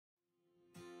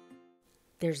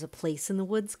There's a place in the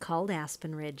woods called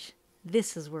Aspen Ridge.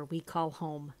 This is where we call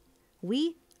home.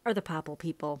 We are the Popple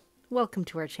people. Welcome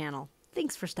to our channel.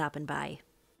 Thanks for stopping by.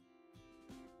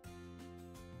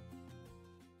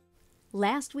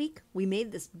 Last week, we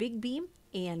made this big beam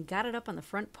and got it up on the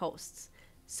front posts.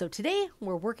 So today,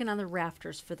 we're working on the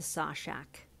rafters for the saw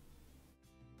shack.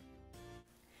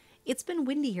 It's been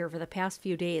windy here for the past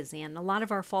few days, and a lot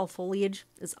of our fall foliage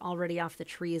is already off the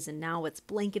trees, and now it's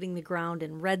blanketing the ground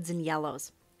in reds and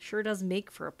yellows. Sure does make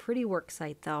for a pretty work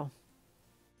site, though.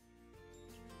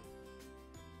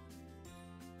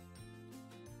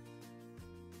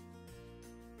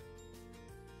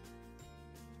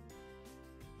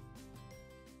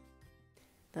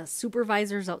 The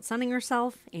supervisor's out sunning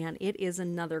herself, and it is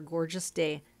another gorgeous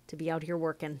day to be out here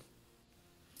working.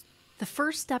 The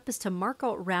first step is to mark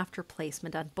out rafter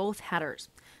placement on both headers.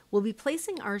 We'll be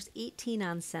placing ours 18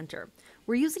 on center.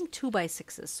 We're using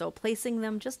 2x6s, so placing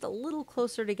them just a little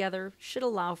closer together should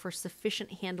allow for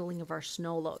sufficient handling of our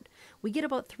snow load. We get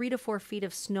about 3 to 4 feet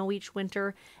of snow each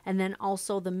winter, and then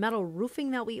also the metal roofing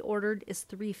that we ordered is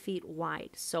 3 feet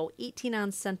wide, so 18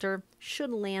 on center should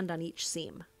land on each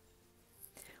seam.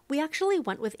 We actually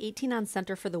went with 18 on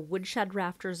center for the woodshed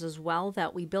rafters as well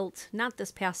that we built not this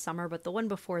past summer, but the one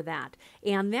before that.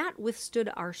 And that withstood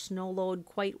our snow load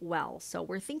quite well. So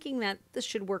we're thinking that this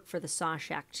should work for the saw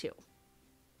shack too.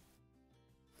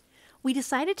 We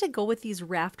decided to go with these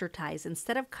rafter ties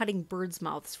instead of cutting bird's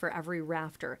mouths for every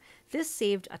rafter. This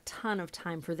saved a ton of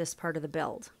time for this part of the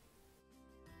build.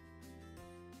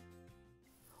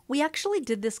 We actually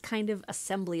did this kind of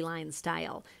assembly line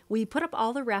style. We put up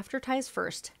all the rafter ties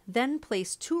first, then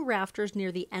placed 2 rafters near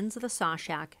the ends of the saw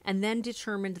shack, and then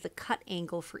determined the cut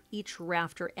angle for each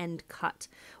rafter end cut.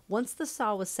 Once the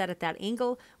saw was set at that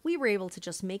angle, we were able to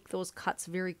just make those cuts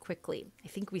very quickly. I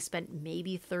think we spent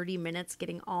maybe 30 minutes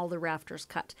getting all the rafters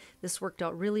cut. This worked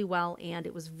out really well, and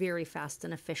it was very fast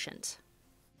and efficient.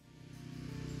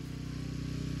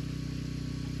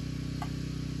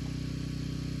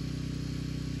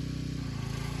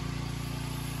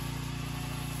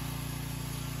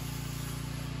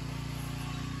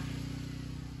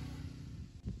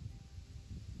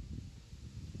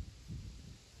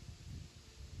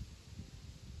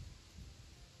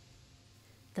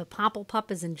 The Popple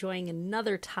pup is enjoying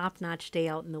another top-notch day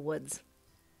out in the woods.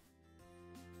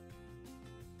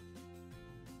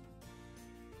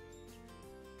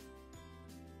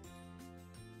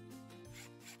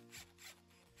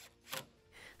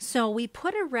 So we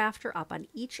put a rafter up on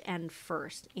each end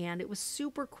first, and it was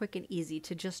super quick and easy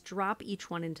to just drop each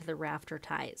one into the rafter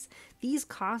ties. These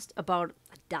cost about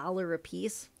 $1 a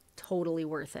piece, totally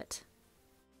worth it.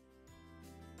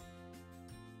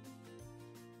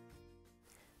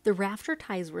 The rafter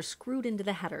ties were screwed into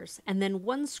the headers, and then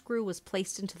one screw was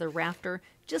placed into the rafter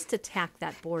just to tack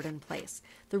that board in place.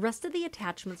 The rest of the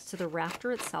attachments to the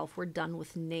rafter itself were done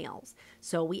with nails,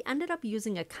 so we ended up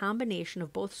using a combination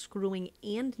of both screwing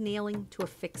and nailing to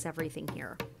affix everything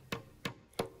here.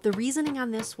 The reasoning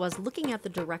on this was looking at the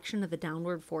direction of the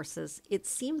downward forces, it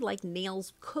seemed like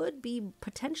nails could be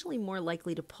potentially more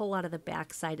likely to pull out of the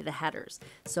back side of the headers.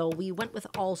 So we went with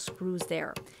all screws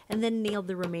there and then nailed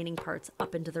the remaining parts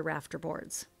up into the rafter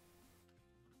boards.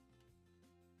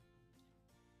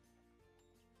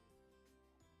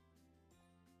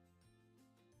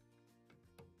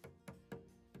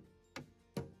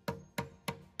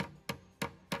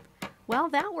 Well,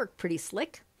 that worked pretty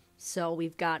slick. So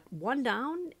we've got one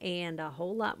down and a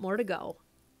whole lot more to go.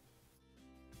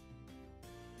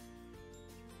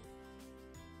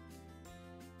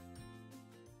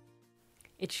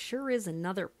 It sure is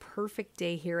another perfect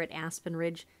day here at Aspen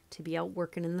Ridge to be out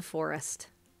working in the forest.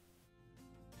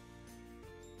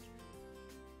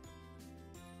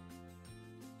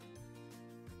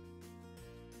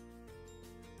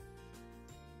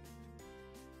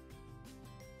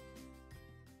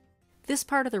 This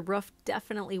part of the roof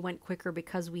definitely went quicker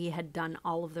because we had done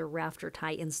all of the rafter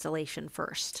tie installation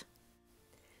first.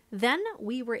 Then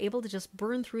we were able to just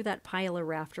burn through that pile of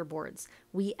rafter boards.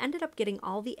 We ended up getting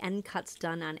all the end cuts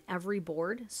done on every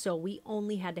board, so we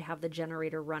only had to have the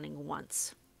generator running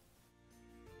once.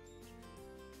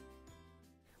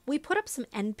 We put up some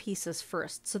end pieces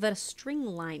first so that a string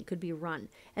line could be run,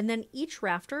 and then each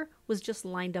rafter was just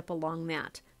lined up along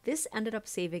that. This ended up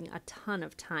saving a ton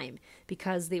of time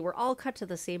because they were all cut to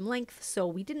the same length, so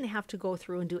we didn't have to go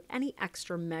through and do any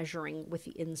extra measuring with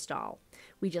the install.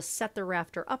 We just set the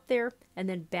rafter up there and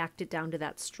then backed it down to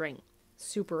that string.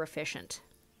 Super efficient.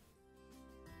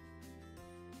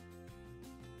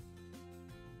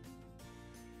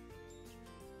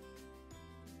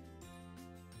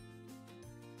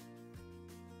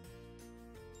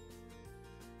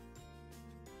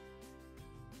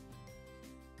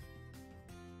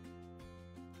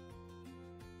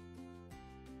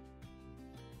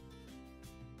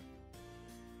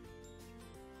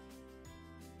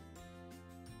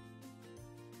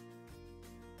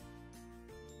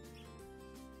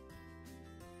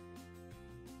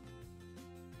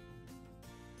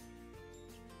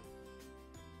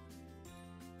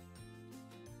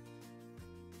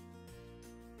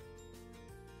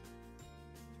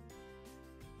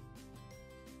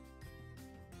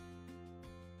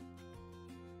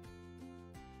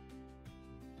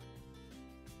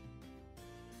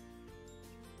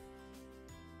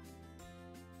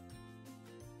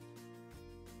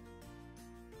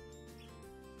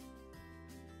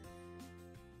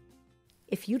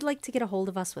 If you'd like to get a hold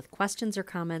of us with questions or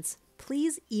comments,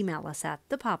 please email us at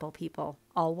thepopplepeople,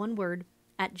 all one word,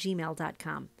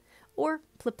 @gmail.com, or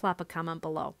plop a comment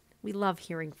below. We love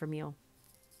hearing from you.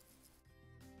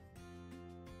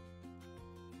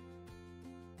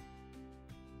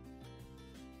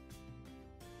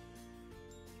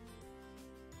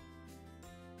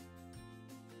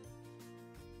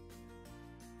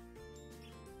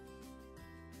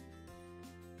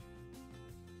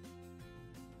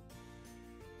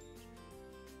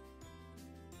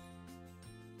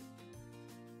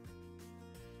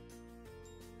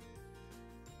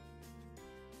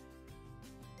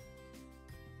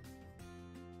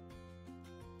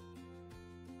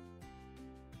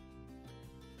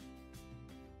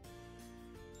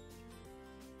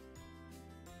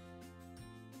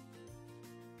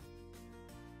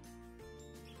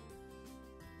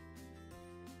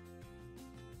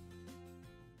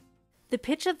 The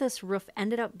pitch of this roof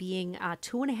ended up being a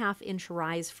 2.5-inch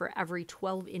rise for every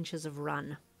 12 inches of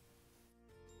run.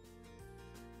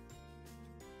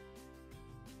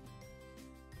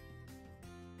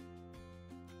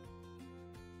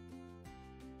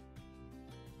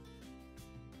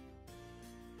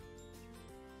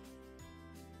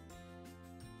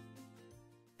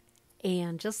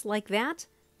 And just like that,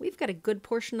 we've got a good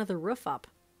portion of the roof up.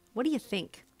 What do you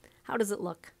think? How does it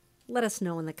look? Let us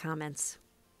know in the comments.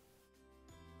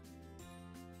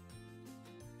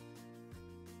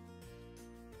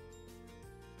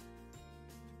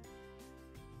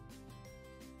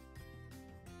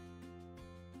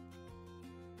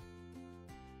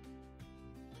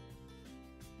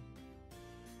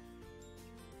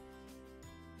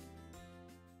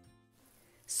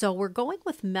 So we're going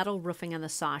with metal roofing on the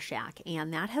saw shack,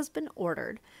 and that has been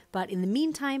ordered. But in the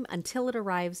meantime, until it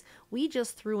arrives, we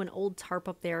just threw an old tarp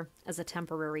up there as a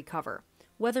temporary cover.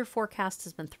 Weather forecast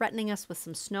has been threatening us with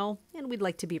some snow, and we'd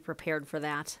like to be prepared for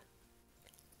that.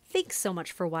 Thanks so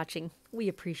much for watching. We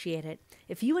appreciate it.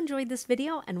 If you enjoyed this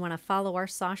video and want to follow our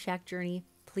saw shack journey,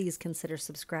 please consider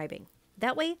subscribing.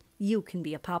 That way, you can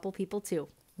be a Popple People too.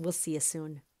 We'll see you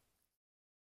soon.